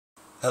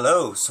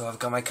Hello, so I've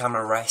got my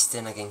camera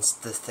resting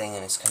against the thing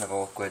and it's kind of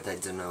awkward. I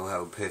don't know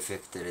how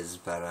perfect it is,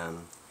 but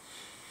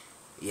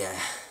yeah,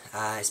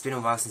 it's been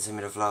a while since I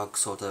made a vlog,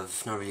 sort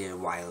of, not really a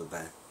while,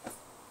 but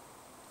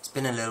it's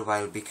been a little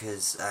while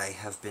because I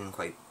have been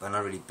quite, well,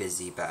 not really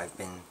busy, but I've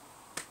been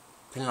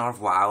playing a lot of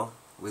WoW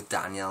with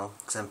Daniel,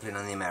 because I'm playing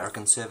on the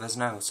American servers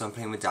now, so I'm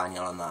playing with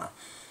Daniel on that,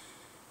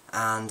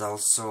 and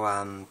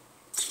also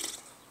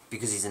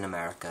because he's in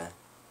America,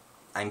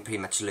 I'm pretty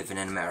much living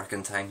in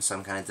American time, so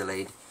I'm kind of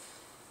delayed.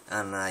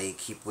 And I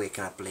keep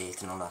waking up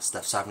late and all that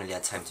stuff, so I haven't really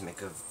had time to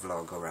make a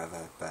vlog or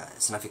whatever, but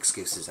it's enough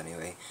excuses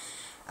anyway.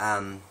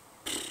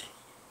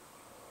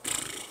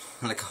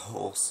 Like a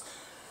horse.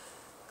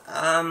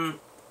 I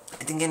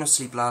didn't get no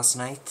sleep last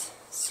night,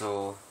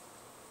 so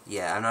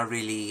yeah, I'm not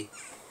really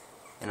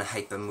in a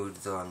hyper mood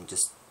though. I'm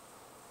just,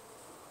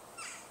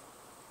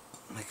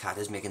 my cat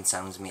is making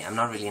sounds at me. I'm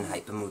not really in a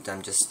hyper mood,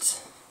 I'm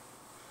just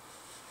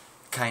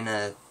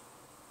kinda,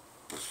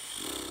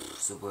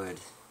 what's the word?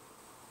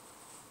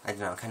 I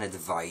don't know, I'm kind of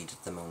divided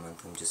at the moment.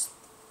 I'm just,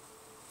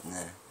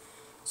 nah.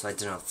 So I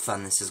don't know how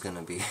fun this is going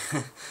to be.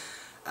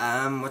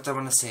 What do I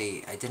want to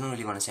say? I didn't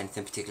really want to say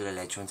anything particularly.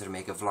 I just wanted to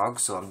make a vlog,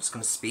 so I'm just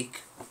going to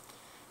speak.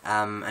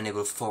 And it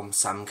will form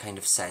some kind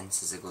of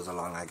sense as it goes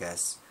along, I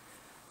guess.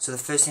 So the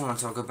first thing I want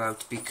to talk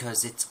about,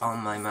 because it's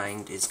on my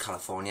mind, is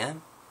California.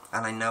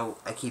 And I know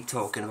I keep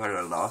talking about it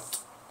a lot.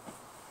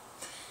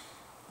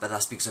 But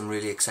that's because I'm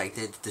really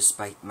excited,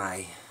 despite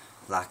my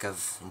lack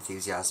of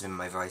enthusiasm in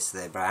my voice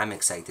there, but I'm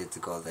excited to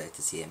go there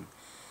to see him.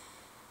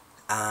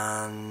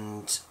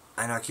 And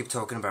I know I keep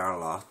talking about it a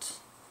lot,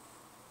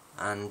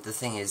 and the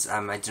thing is,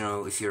 I don't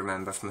know if you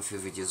remember from a few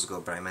videos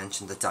ago, but I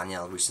mentioned that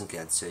Daniel recently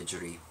had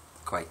surgery,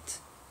 quite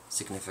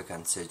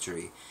significant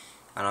surgery,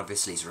 and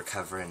obviously he's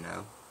recovering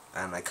now,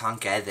 and I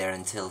can't get there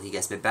until he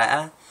gets a bit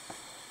better.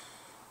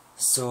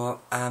 So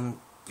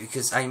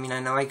because I mean, I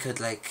know I could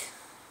like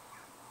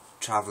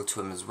travel to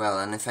him as well,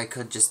 and if I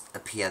could just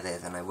appear there,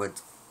 then I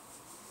would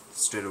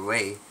straight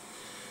away.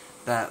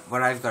 But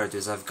what I've got to do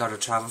is I've got to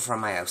travel from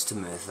my house to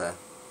Merthyr,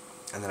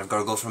 and then I've got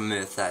to go from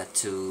Merthyr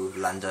to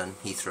London,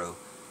 Heathrow,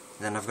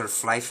 and then I've got to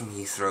fly from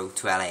Heathrow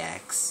to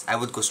LAX. I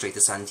would go straight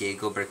to San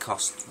Diego, but it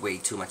costs way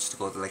too much to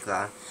go there like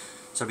that,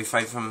 so I'll be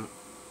flying from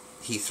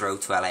Heathrow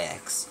to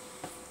LAX,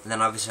 and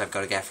then obviously I've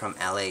got to get from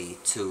LA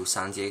to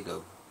San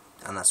Diego,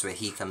 and that's where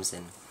he comes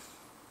in,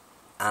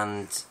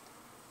 and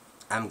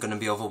I'm going to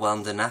be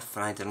overwhelmed enough,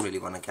 and I didn't really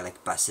want to get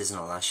like buses and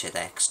all that shit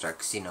extra,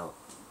 because you know,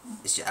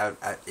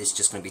 it's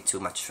just going to be too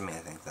much for me,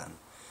 I think, then.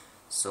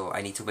 So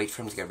I need to wait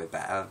for him to get a bit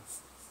better.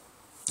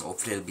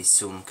 Hopefully it'll be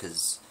soon,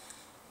 because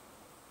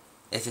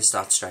if it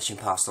starts stretching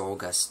past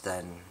August,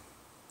 then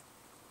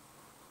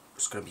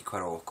it's going to be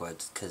quite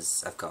awkward,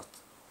 because I've got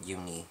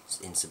uni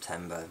in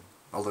September.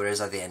 Although it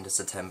is at the end of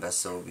September,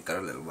 so we've got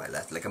a little while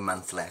left, like a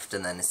month left,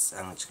 and then I'm just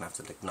going to have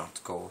to like not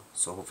go.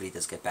 So hopefully it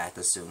does get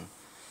better soon.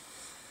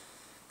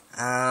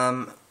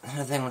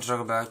 Another thing I want to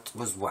talk about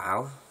was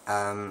WoW.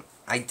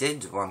 I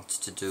did want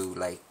to do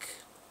like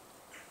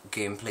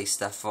gameplay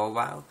stuff for a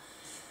while,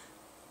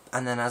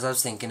 and then as I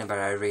was thinking about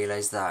it, I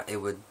realised that it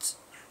would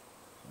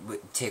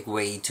take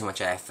way too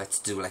much effort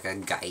to do like a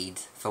guide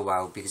for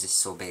WoW because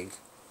it's so big.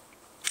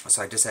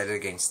 So I decided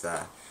against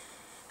that.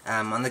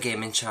 On the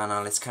gaming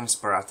channel, it's kind of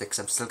sporadic because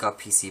I've still got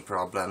PC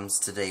problems.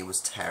 Today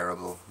was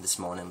terrible. This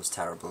morning was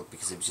terrible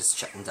because it was just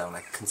shutting down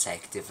like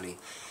consecutively.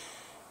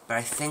 But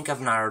I think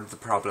I've narrowed the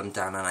problem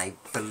down, and I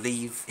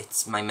believe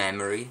it's my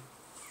memory.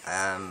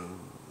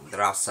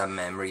 There are some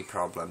memory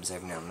problems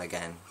every now and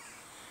again.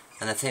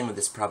 And the thing with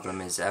this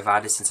problem is, I've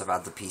had it since I've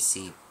had the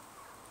PC.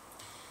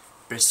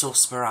 But it's so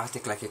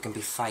sporadic, like it can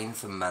be fine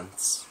for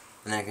months,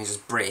 and then it can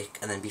just break,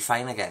 and then be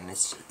fine again.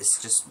 It's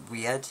just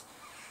weird.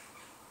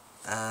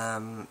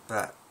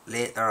 But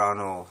later on,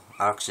 or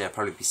actually I'll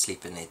probably be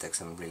sleeping later because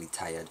I'm really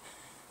tired.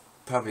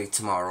 Probably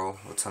tomorrow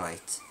or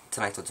tonight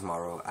or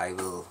tomorrow, I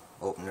will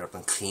open it up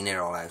and clean it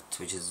all out,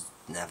 which is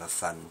never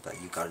fun, but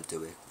you gotta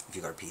do it if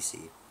you got a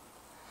PC.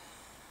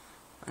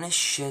 And this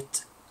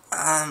shit,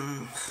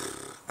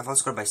 I've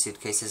also got to buy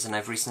suitcases, and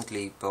I've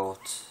recently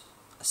bought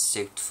a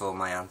suit for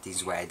my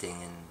auntie's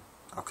wedding in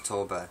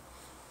October.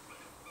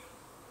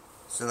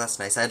 So that's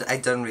nice. I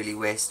don't really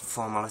wear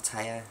formal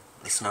attire,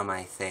 it's not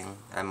my thing.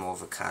 I'm more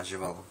of a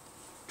casual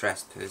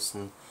dressed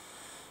person.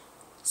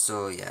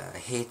 So yeah, I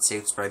hate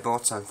suits, but I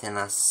bought something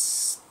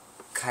that's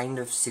kind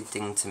of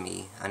suiting to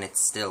me, and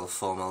it's still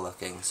formal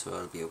looking, so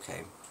it'll be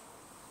okay.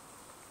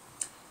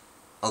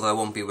 Although I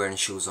won't be wearing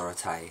shoes or a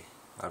tie.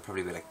 I'll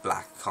probably wear like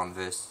black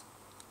Converse.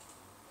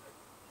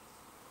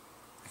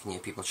 I can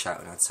hear people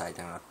shouting outside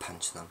and I'll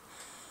punch them.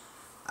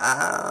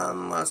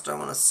 What else do I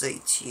want to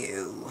say to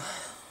you?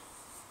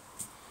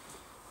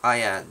 Oh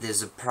yeah,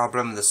 there's a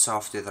problem with the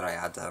software that I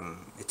had.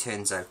 It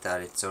turns out that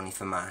it's only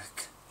for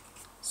Mac.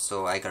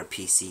 So I got a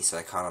PC, so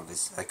I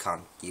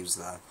can't use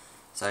that.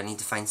 So I need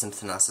to find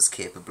something else that's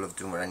capable of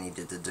doing what I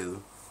needed to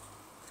do.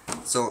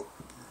 So,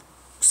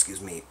 excuse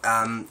me,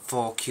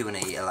 for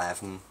Q&A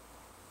 11,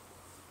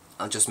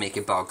 I'll just make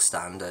it bog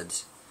standard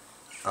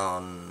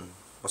on,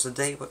 what's the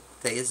day? What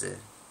day is it?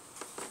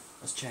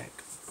 Let's check.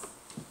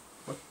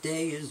 What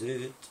day is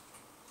it?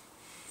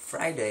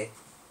 Friday.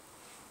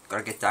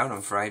 Gotta get down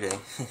on Friday.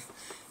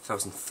 If I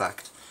wasn't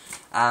fucked.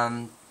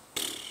 I'll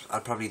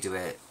probably do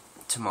it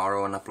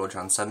tomorrow and upload it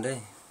on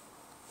Sunday.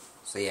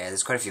 So yeah,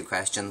 there's quite a few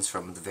questions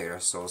from the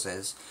various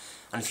sources.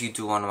 And if you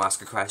do want to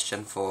ask a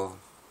question for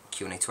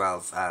Q&A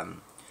 12,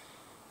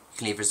 you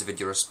can leave us a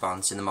video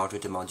response in the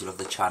moderator module of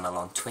the channel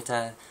on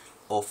Twitter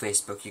or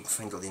Facebook. You can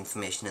find all the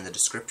information in the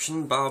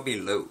description bar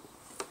below.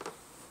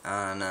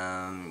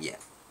 And yeah,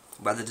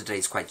 weather today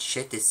is quite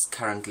shit. It's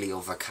currently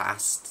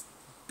overcast,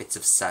 bits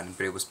of sun,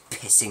 but it was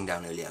pissing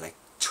down earlier, like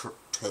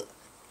I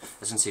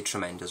was gonna say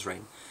tremendous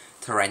rain,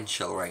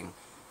 torrential rain.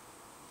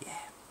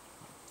 Yeah.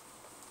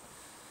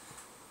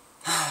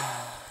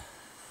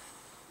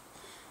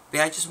 But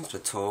yeah, I just wanted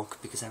to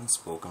talk because I haven't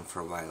spoken for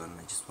a while, and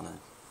I just want to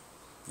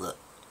look.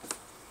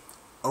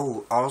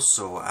 Oh,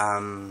 also,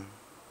 I've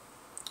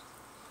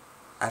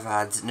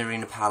had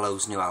Nerina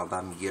Pallot's new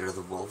album, Year of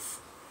the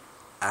Wolf,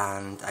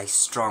 and I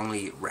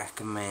strongly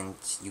recommend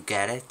you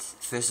get it.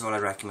 First of all, I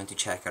recommend you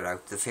check it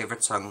out. The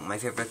favourite song,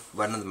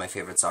 one of my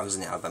favourite songs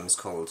in the album is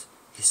called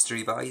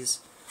History Boys.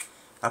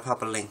 I'll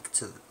pop a link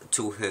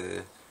to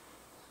her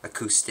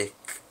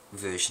acoustic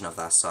version of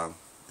that song.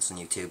 It's on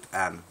YouTube,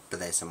 but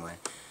there somewhere.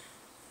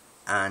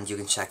 And you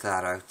can check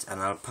that out,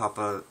 and I'll pop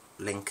a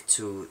link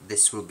to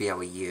This Will Be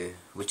Our Year,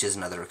 which is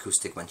another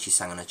acoustic one she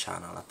sang on her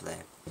channel up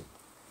there.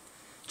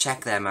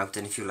 Check them out,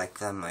 and if you like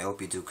them, I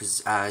hope you do,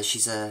 because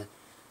she's a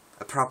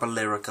proper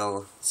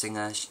lyrical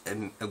singer.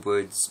 Her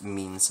words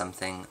mean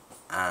something,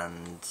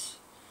 and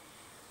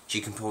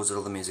she composes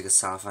all the music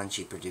herself, and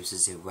she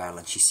produces it well,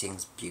 and she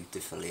sings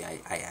beautifully.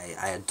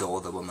 I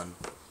adore the woman.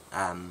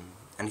 And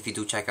if you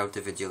do check out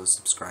the videos,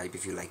 subscribe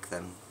if you like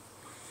them,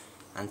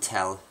 and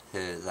tell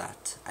her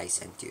that I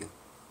sent you.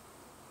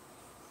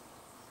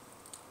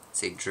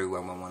 Say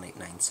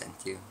Drew11189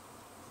 sent you,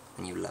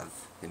 and you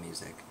love the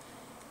music.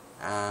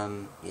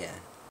 Yeah.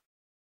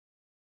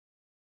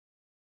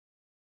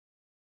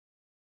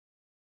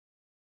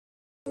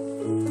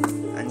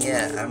 And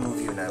yeah, I'll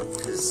move you now,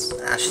 because,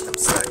 shit, I'm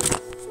stuck.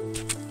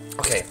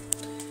 Okay,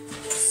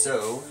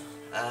 so,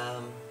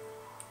 oh,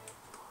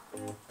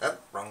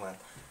 wrong one.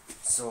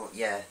 So,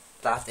 yeah,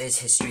 that is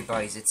History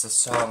Boys. It's a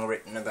song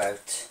written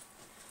about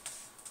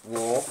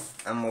war,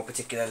 and more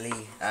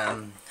particularly,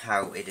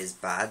 how it is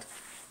bad.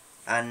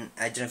 And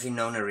I don't know if you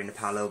know Nerina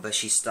Pallot, but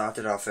she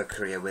started off her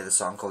career with a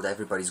song called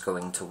Everybody's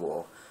Going to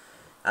War.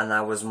 And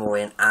that was more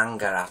in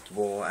anger at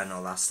war and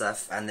all that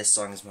stuff. And this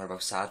song is more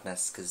about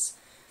sadness, because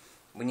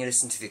when you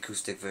listen to the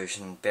acoustic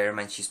version, bear in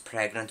mind she's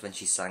pregnant when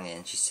she sang it,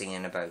 and she's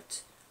singing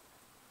about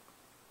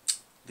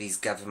these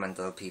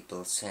governmental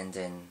people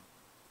sending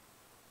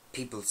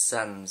people's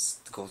sons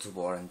to go to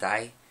war and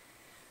die.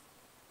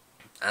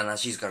 And as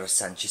she's got a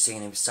son, she's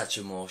singing it with such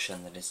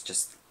emotion that it's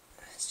just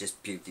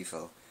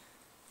beautiful.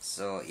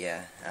 So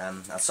yeah,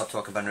 I'll stop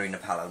talking about Nerina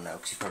Pallot now,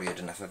 because you've probably heard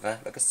enough of her.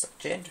 Look at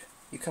Jade,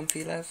 you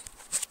comfy, love?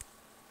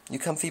 You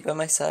comfy by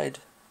my side?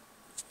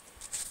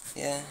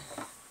 Yeah.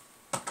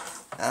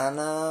 And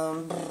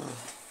am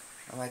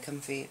I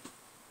comfy?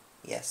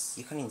 Yes.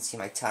 You can't even see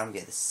my tan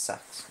yet. This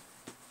sucks.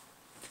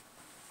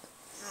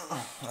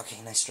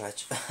 Okay, nice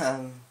stretch.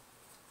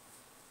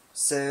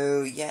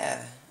 So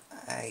yeah,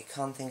 I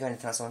can't think of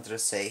anything else I wanted to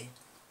say.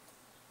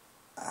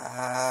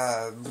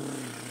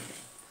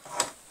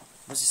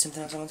 Was there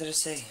something else I wanted to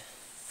say?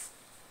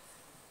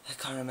 I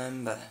can't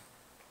remember.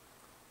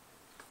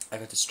 I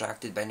got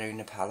distracted by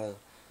Nerina Pallot.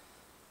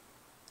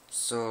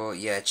 So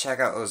yeah, check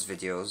out those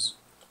videos.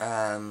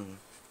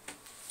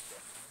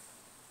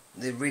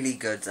 They're really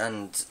good,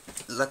 and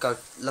look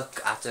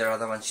at her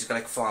other one. She's got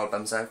like 4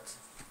 albums out.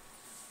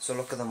 So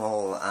look at them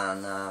all,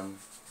 and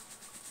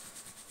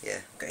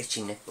yeah, got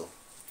itchy nipple.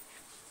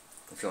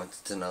 If you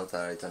wanted to know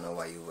that, I don't know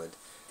why you would.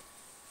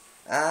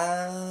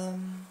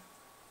 Can't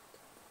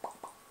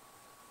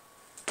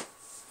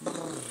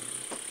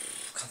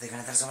think of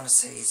anything else I want to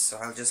say, so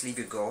I'll just leave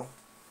you go.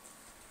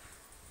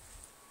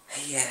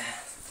 Yeah.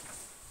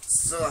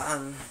 So,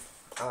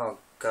 oh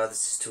god,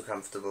 this is too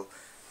comfortable.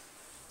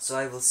 So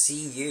I will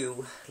see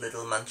you,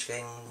 little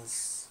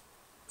munchkins,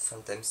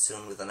 sometime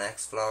soon with the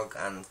next vlog,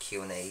 and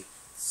Q&A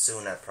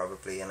sooner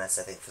probably, unless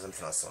I think for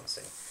something else I want to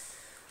say.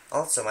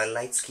 Also, my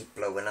lights keep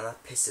blowing, and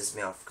that pisses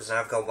me off, because now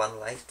I've got one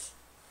light.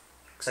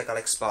 Because I got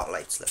like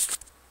spotlights, look.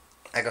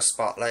 I got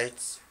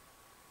spotlights.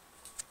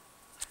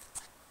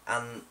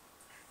 And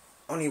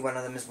only one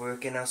of them is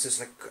working now, so it's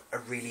like a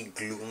really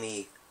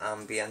gloomy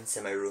ambience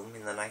in my room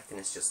in the night, and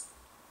it's just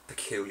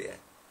peculiar.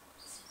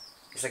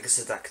 It's like a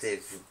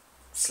seductive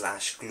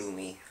 /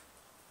 gloomy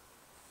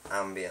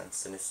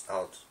ambience, and it's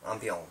odd.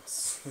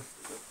 Ambiance.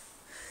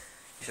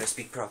 Should I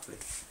speak properly?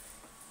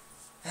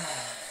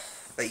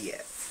 But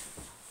yeah,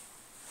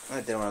 I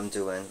don't know what I'm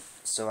doing,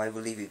 so I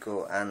will leave you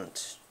go, and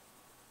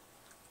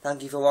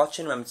thank you for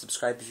watching. Remember to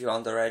subscribe if you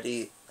aren't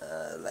already.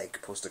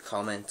 Like, post a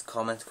comment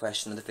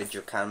question of the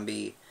video can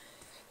be,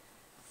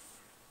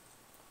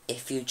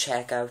 if you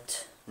check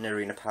out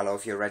Nerina Pallot,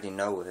 if you already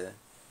know her,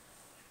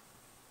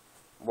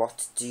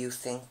 what do you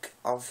think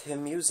of her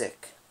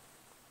music?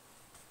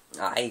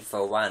 I,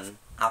 for one,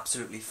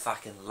 absolutely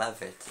fucking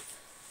love it.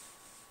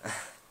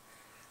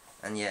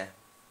 And yeah.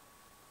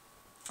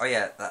 Oh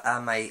yeah,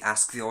 my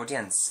Ask the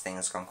Audience thing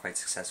has gone quite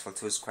successful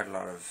too. There's quite a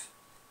lot of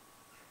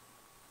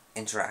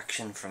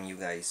interaction from you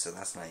guys, so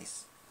that's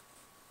nice.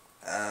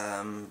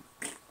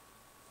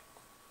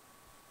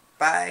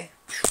 Bye.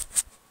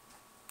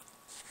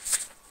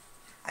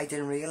 I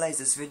didn't realise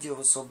this video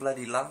was so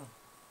bloody long.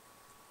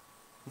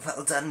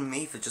 Well done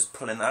me for just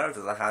pulling that out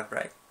of the hard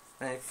break.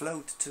 And it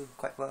flowed too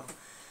quite well.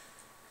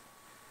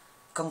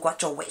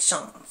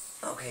 Congratulations.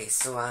 Okay,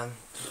 so I'll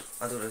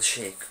do the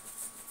shake.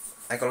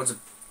 I got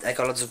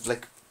lots of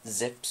like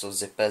zips or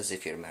zippers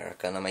if you're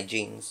American on my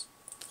jeans.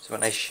 So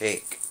when I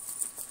shake,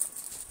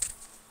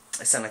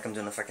 I sound like I'm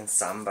doing a fucking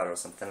samba or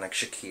something, like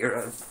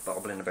Shakira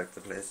bobbling about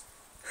the place.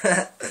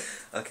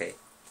 Okay,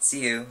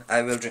 see you.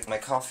 I will drink my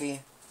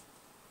coffee,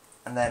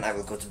 and then I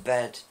will go to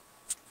bed,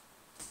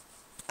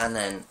 and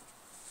then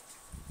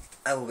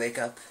I will wake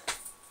up.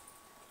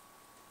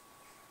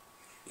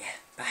 Yeah,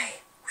 bye.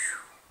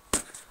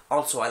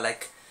 Also, I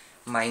like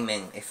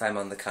miming if I'm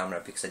on the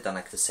camera because I don't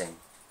like to sing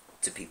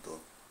to people.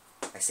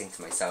 I sing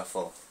to myself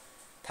or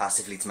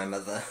passively to my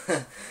mother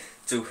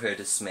to her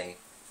dismay.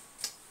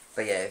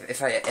 But yeah,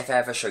 if I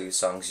ever show you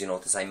songs, you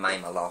notice I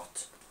mime a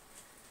lot.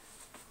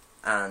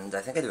 And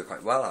I think I do it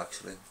quite well,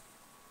 actually.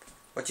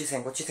 What do you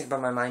think? What do you think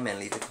about my miming?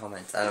 Leave a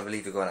comment. I'll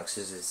leave you going now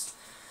because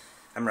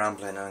I'm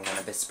rambling and I'm getting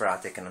a bit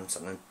sporadic and I'm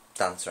starting to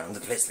dance around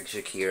the place like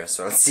Shakira.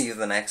 So I'll see you in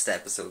the next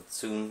episode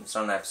soon. It's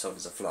not an episode,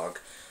 it's a vlog.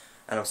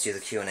 And I'll see you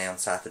the Q&A on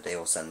Saturday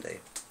or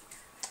Sunday.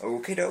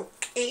 Okie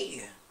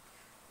dokie.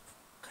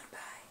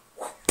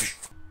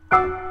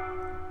 Goodbye.